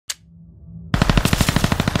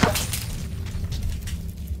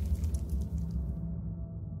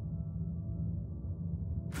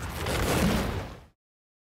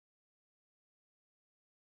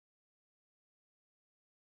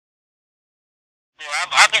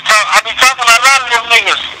I be talking to a lot of them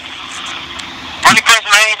niggas. Only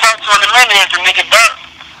person I ain't talked to in a minute is the nigga Dirt.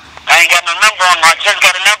 I ain't got no number on him. I just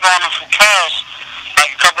got a number on him from Cash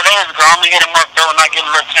like a couple days ago. I'm gonna hit him up though when I get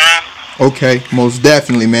a little time. Okay, most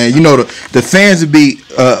definitely, man. You know the fans would be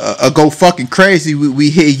go fucking crazy.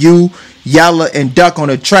 We hear you, Yalla, and Duck on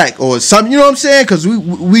the track or something. You know what I'm saying? Cause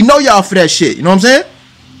we know y'all for that shit. You know what I'm saying?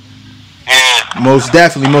 Yeah. Most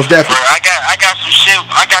definitely, most definitely. I got some shit.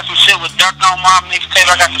 I got some shit with Duck on my mixtape.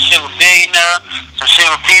 I got some shit with Billionaire, some shit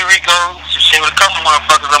with P Rico, some shit with a couple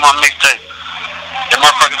motherfuckers on my mixtape. The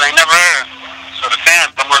motherfuckers ain't never heard. So the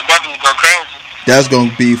fans most definitely go crazy. That's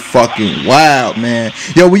gonna be fucking wild, man.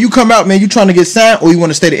 Yo, when you come out, man, you trying to get signed or you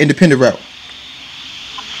want to stay the independent route?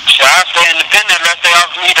 Shit, I stay independent unless they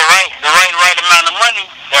offer me the right amount of money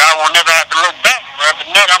that I won't never have to look back. But after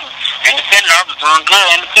that, I'm independent. I was doing good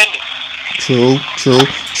independent. True.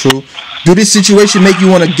 Do this situation make you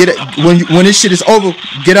want to get it when this shit is over?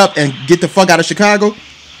 Get up and get the fuck out of Chicago?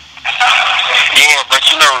 Yeah, but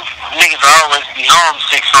you know, niggas always be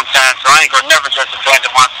homesick sometimes, so I ain't gonna never just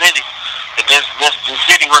abandon my city. This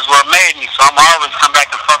city was what made me, so I'm always come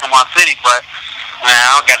back and fuck with my city. But man,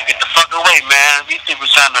 I don't gotta get the fuck away, man. These people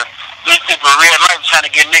in real life trying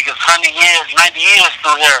to get niggas 100 years, 90 years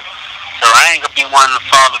through here. So I ain't gonna be one to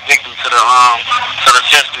fall the victim to the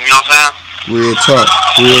system. You know what I'm saying? Real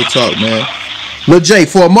talk, man. Look, Jay,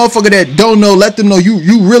 for a motherfucker that don't know, let them know you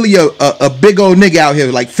really a big old nigga out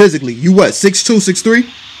here, like physically. You what, 6'2", 6'3"?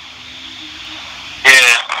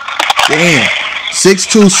 Yeah. Damn.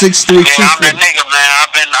 6'2", 6'3", 2'3". Yeah, I'm that nigga, man.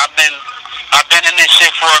 I've been in this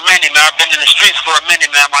shit for a minute, man. I've been in the streets for a minute,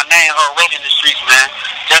 man. My name already in the streets, man.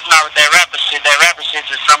 Just not with that rapper shit. That rapper shit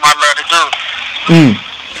is something I love to do.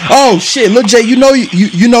 Oh shit, look, Jay, you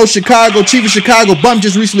know Chicago, Chief of Chicago, Bump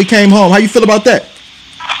just recently came home. How you feel about that?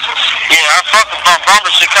 Yeah, I fuck with Bump. Bump a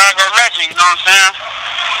Chicago legend, you know what I'm saying?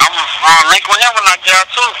 I'm gonna link with him when I get out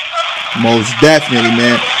too. Most definitely,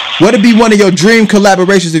 man. What'd be one of your dream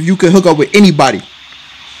collaborations if you could hook up with anybody?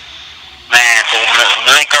 Man, to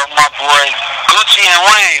link up my boy Gucci and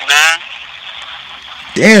Wayne, man.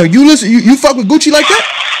 Damn, you fuck with Gucci like that?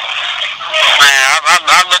 Man,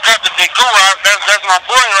 I look up to Big Guru. That's my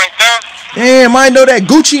boy right there. Damn, I know that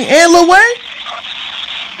Gucci and Lil Wayne?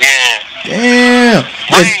 Yeah. Damn.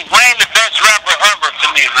 Wayne the best rapper ever to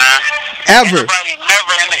me, man. Ever? Anybody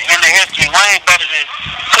never in the history. Wayne better than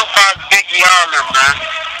Tupac, Biggie, all of them, man.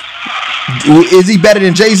 Is he better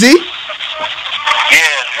than Jay-Z? Yeah,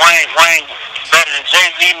 Wayne better than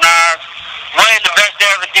Jay-Z, Nas. Wayne the best that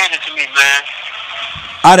ever did it to me, man.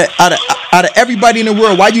 Out of everybody in the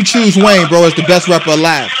world, why you choose Wayne, bro, as the best rapper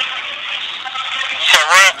alive? So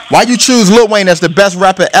what? Why you choose Lil Wayne as the best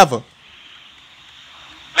rapper ever?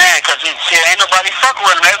 Man, cause ain't nobody fuck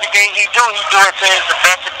with him. Everything he do it to his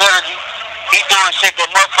best ability. He doing shit that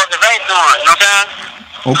motherfuckers ain't doing. You know what I'm saying?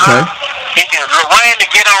 Okay. He can Lil Wayne to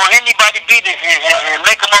get on anybody beat it and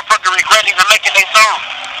make a motherfucker regret even making their song.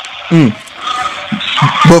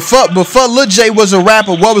 Before Lil J was a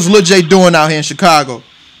rapper, what was Lil J doing out here in Chicago?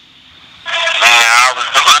 Man, I was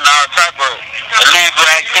doing all type of illegal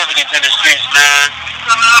activities in the streets, man.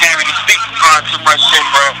 Can't really speak on too much shit,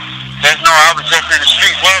 but I was just in the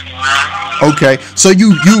streets heavy, man. Okay, so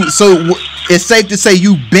so it's safe to say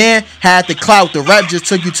you had the clout. The rap just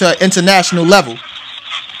took you to an international level.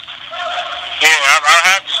 Yeah, I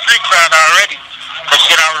had the street crowd already. The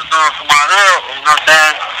shit I was doing for my hood, you know what I'm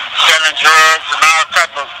saying? Selling drugs and all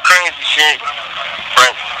type of crazy shit.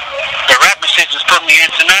 But the rapping shit just put me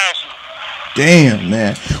international. Damn,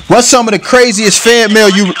 man. What's some of the craziest fan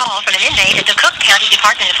mail you... Call from an inmate at the Cook County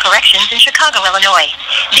Department of Corrections in Chicago, Illinois.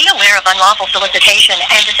 Be aware of unlawful solicitation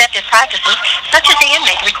and deceptive practices, such as the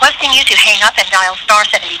inmate requesting you to hang up and dial star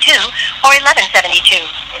 72 or 1172.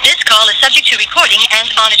 This call is subject to recording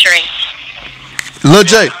and monitoring. Lil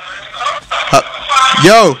J.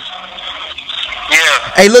 Yo.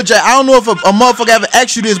 Yeah. Hey, Lil J, I don't know if a motherfucker ever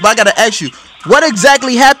asked you this, but I gotta ask you. What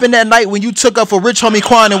exactly happened that night when you took up for Rich Homie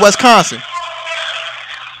Quan in Wisconsin?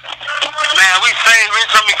 Man, we saved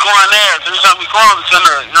Rich Homie Quan there. Rich Homie Quan was in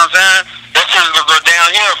there, you know what I'm saying? That shit was gonna go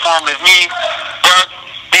downhill for him. If me, Buck,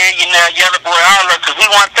 Billionaire, Yellow Boy, all of cause we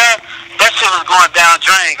want that shit was going down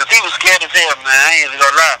drain, cause he was scared as hell, man. I ain't even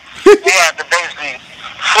gonna lie. He had to basically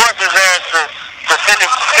force his ass to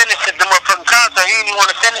finish the motherfucking concert. He didn't even want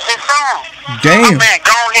to finish his song. Damn. Oh, man,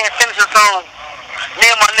 go ahead and finish the song. Me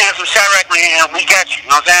and my niggas from Chirac, we got you, you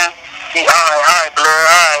know what I'm saying? All right, Blur,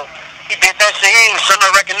 all right. He did that shit. He ain't show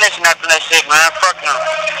no recognition after that shit, man. Fuck him.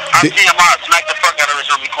 I see him out. Smack the fuck out of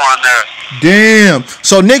Rich Homie Quan there. Damn.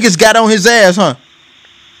 So niggas got on his ass, huh?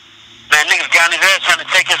 Man, niggas got on his ass trying to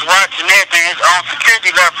take his watch and everything, his own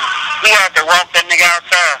security level. We had to walk that nigga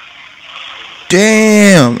outside.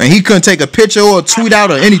 Damn. And he couldn't take a picture or a tweet out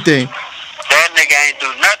or anything. That nigga ain't do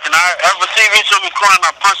nothing. I ever see Rich with me Quan,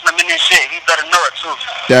 I punched him in this shit. He better know it too.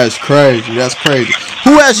 That's crazy. That's crazy.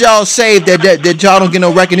 Who has y'all saved that y'all don't get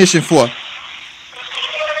no recognition for?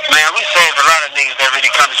 Man, we saved a lot of niggas that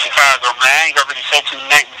really come to Chicago, man. I ain't gonna really say too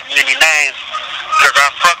many names, cause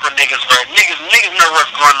I fuck with niggas, but niggas know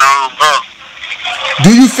what's going on, bro.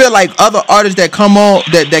 Do you feel like other artists that come on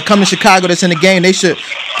that come to Chicago that's in the game, they should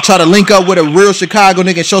try to link up with a real Chicago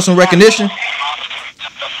nigga and show some recognition?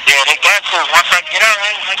 Yeah, they got to. Once I get out,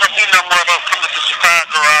 I ain't gonna see no more of them coming to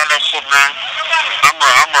Chicago or all that shit, man. I'ma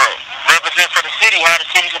represent for the city, how the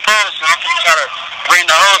city's supposed to. I'm gonna try to bring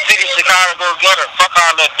the whole city of Chicago together. Fuck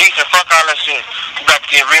all that beef and fuck all that shit. We got to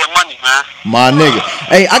get real money, man. My nigga.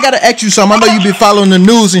 Hey, I gotta ask you something. I know you been following the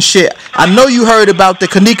news and shit. I know you heard about the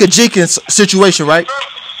Kenneka Jenkins situation, right?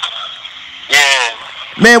 Yeah.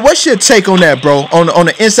 Man, what's your take on that, bro? On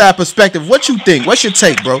the inside perspective, what you think? What's your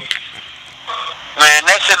take, bro? Man,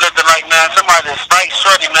 that shit looked like, man, somebody just spiked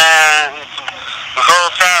shorty, man. The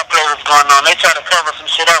whole foul play was going on. They try to cover some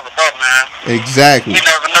shit up with that, man. Exactly. You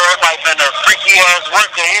never know. It might have been a freaky ass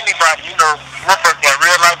work to anybody. You know, motherfuckers got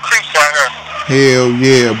real life creeps out here. Hell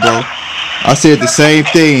yeah, bro. I said the same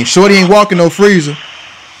thing. Shorty ain't walking no freezer.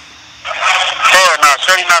 Hell no,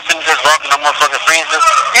 shorty not finna just walking no motherfucking freezer.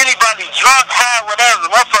 Anybody drunk, high, whatever,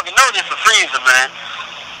 motherfucker know this a freezer, man.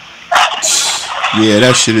 Yeah,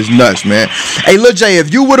 that shit is nuts, man. Hey, Lil J,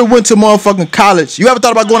 if you would have went to motherfucking college, you ever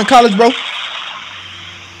thought about going to college, bro?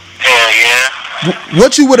 Hell yeah.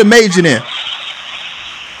 What you would have majored in?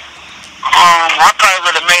 I probably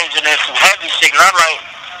would have majored in some heavy shit. Cause I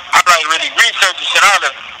like really researching shit. I would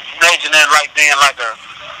have majored in like being like a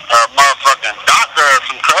motherfucking doctor or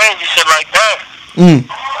some crazy shit like that.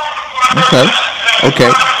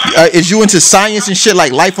 Okay. Is you into science and shit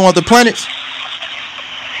like life on other planets?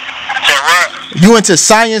 You into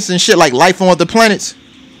science and shit like life on other planets?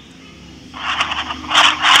 Not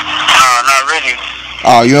really.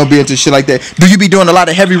 Oh, you don't be into shit like that. Do you be doing a lot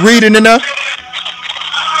of heavy reading enough?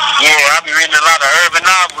 Yeah, I be reading a lot of urban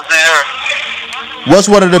novels in here. What's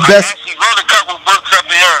one of the best? I actually wrote a couple books up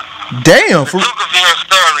in here. Damn. The TOOKAVILLE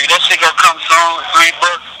story. That shit gonna come soon. 3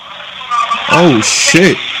 books. Oh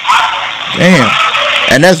shit. Damn.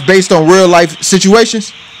 And that's based on real life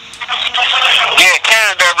situations? Yeah,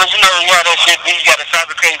 Canada, but you know, you got that shit, you gotta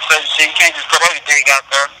fabricate certain shit. You can't just put everything out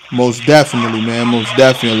there. Most definitely, man. Most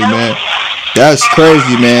definitely, man. That's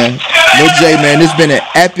crazy, man. Lil J, man, this been an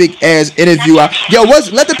epic ass interview. Yo,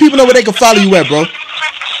 let the people know where they can follow you at, bro.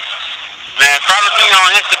 Man, follow me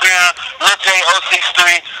on Instagram,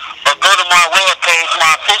 LilJ063, or go to my webpage.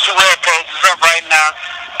 My official webpage is up right now,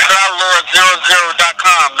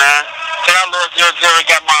 CloudLord00.com, man. CloudLord00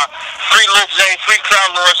 got my free Lil J, free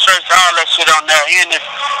CloudLord shirts, all that shit on there. And it's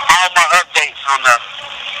all my updates on there.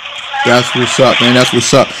 That's what's up, man. That's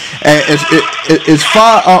what's up. And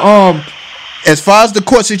as far as the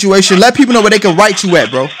court situation, let people know where they can write you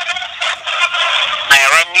at, bro. Man,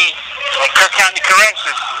 write me at Cook County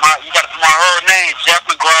Corrections. You got to put my whole name, Jeff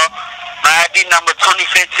McGraw. My ID number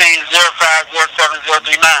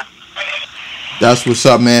 2015-0507-039. That's what's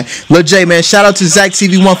up, man. Lil J, man, shout out to Zach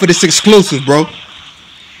TV1 for this exclusive, bro.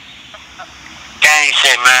 Gang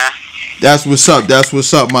shit, man. That's what's up. That's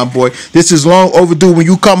what's up, my boy. This is long overdue. When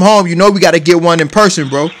you come home, you know we got to get one in person,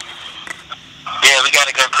 bro. Yeah, we got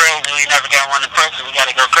to go crazy. We never got one in person. We got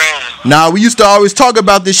to go crazy. Nah, we used to always talk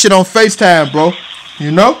about this shit on FaceTime, bro. You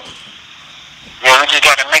know? Yeah, we just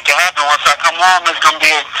got to make it happen. Once I come home, it's going to be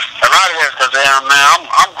a lot of this. Because, man,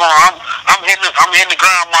 I'm hitting the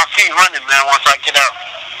ground, my feet running, man, once I get out.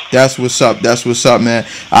 That's what's up. That's what's up, man.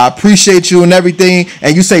 I appreciate you and everything.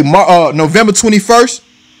 And you say November 21st?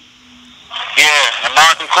 Yeah, in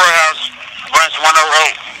Martin Courthouse, branch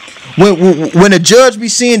 108. When a judge be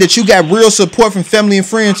seeing that you got real support from family and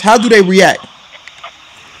friends, how do they react?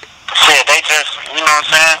 Shit, they just, you know what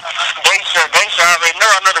I'm saying? They should already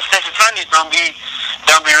know. I know the state attorneys don't be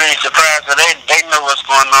really surprised, but they know what's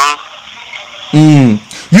going on.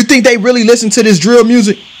 You think they really listen to this drill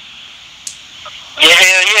music? Yeah,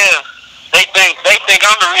 hell yeah. They think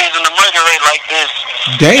I'm the reason the murder rate like this.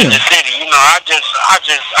 Damn. In the city. You know, I just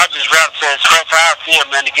rap to express how I feel,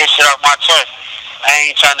 man, to get shit off my chest. I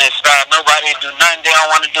ain't trying to inspire nobody to do nothing they don't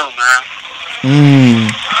want to do, man.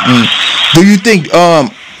 Do you think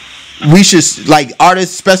we should, like,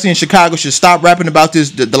 artists, especially in Chicago, should stop rapping about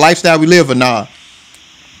this, the lifestyle we live, or nah?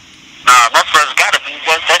 Nah, motherfuckers gotta be.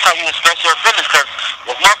 That's how you express your feelings, because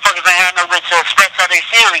if motherfuckers ain't had no way to express how they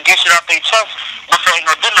feel and get shit off their chest, motherfuckers ain't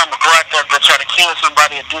gonna do nothing but go out there and go try to kill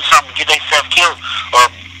somebody or do something, get themselves killed, or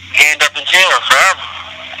end up in jail forever.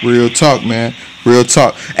 Real talk, man. Real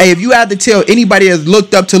talk. Hey, if you had to tell anybody that's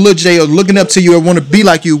looked up to Lil J or looking up to you or want to be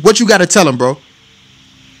like you, what you got to tell them, bro?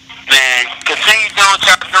 Man, continue doing what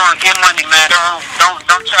y'all doing. Get money, man.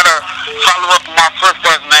 Don't try to follow up on my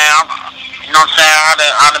footsteps, man. You know what I'm saying?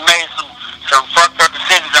 I done made some fucked up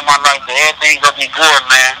decisions in my life, but everything's gonna be good,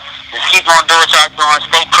 man. Just keep on doing what y'all doing.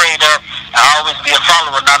 Stay prayed up, and always be a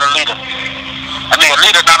follower, not a leader. I mean, a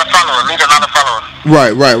leader, not a follower. A leader, not a follower.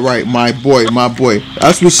 Right. My boy.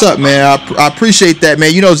 That's what's up, man. I appreciate that,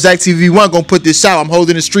 man. You know, Zach TV1 gonna put this out. I'm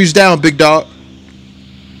holding the streets down, big dog.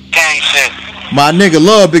 Gang shit. My nigga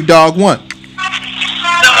love Big Dog 1. No, take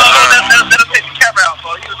the camera out,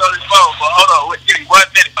 bro. You know this phone, bro. Hold on, give me 1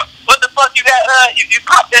 minute. What the fuck you got? You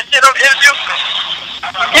popped that shit on the interview?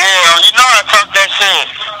 Yeah, you know I talked that shit.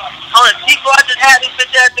 On the people, I just had this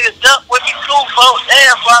bitch ass nigga dump with me cool, folks.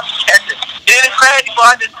 Damn, bro, I just catch it. Then it's crazy, bro.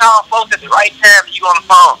 I just call folks at the right time and you on the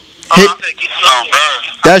phone. I'm gonna get you on, bro.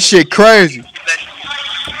 That shit crazy.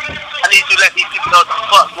 I need you to let these people know what the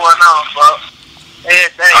fuck going on, bro.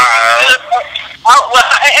 Everything. I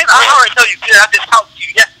already told you, I just talked to you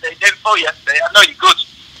yesterday, day before yesterday. I know you Gucci.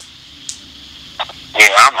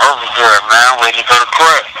 Yeah, I'm over good, man. I'm waiting to go to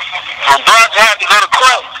court. Bro, I just had to go to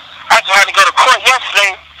court.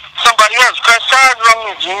 Yesterday. Somebody else pressed charges on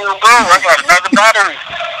me, Jim, bro. I got another battery.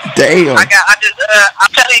 Damn. I'm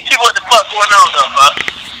telling you people what the fuck going on, though, bro.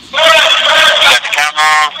 You got the camera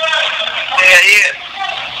on? Yeah.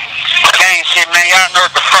 Gang shit, man. Y'all know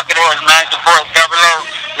what the fuck it is, man. It's the boy Double O,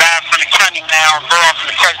 live from the county, man. I'm going for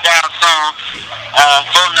the touchdown soon.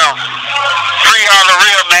 Vote no. Free all the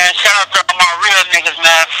real, man. Shout out to all my real niggas,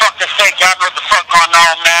 man. Fuck the fake. Y'all know what the fuck going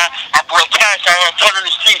on, man. My boy Cash out here killing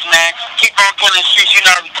the streets, man. Keep on killing the streets. You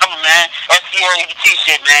know how we coming, man. SCLET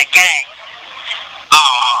shit, man. Gang.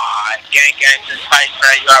 Gang, just tight,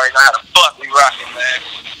 man. You already know how the fuck we rockin', man.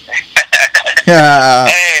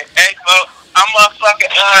 Hey, folks. I'm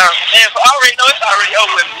motherfucking, man, I already know it's already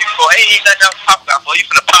over with you, bro. Ain't nothing else to talk about, bro. You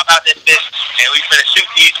finna pop out that bitch, and we finna shoot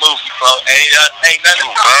these movies, bro. Ain't nothing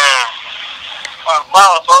to talk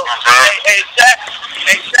about. Folks. Hey, Jack.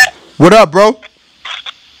 What up, bro?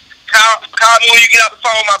 Call me when you get off the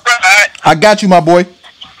phone with my brother, alright? I got you, my boy.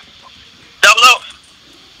 Double O.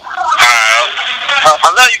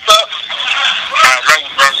 I love you, bro. I love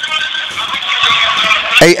you,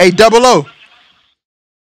 bro. Hey, Double O.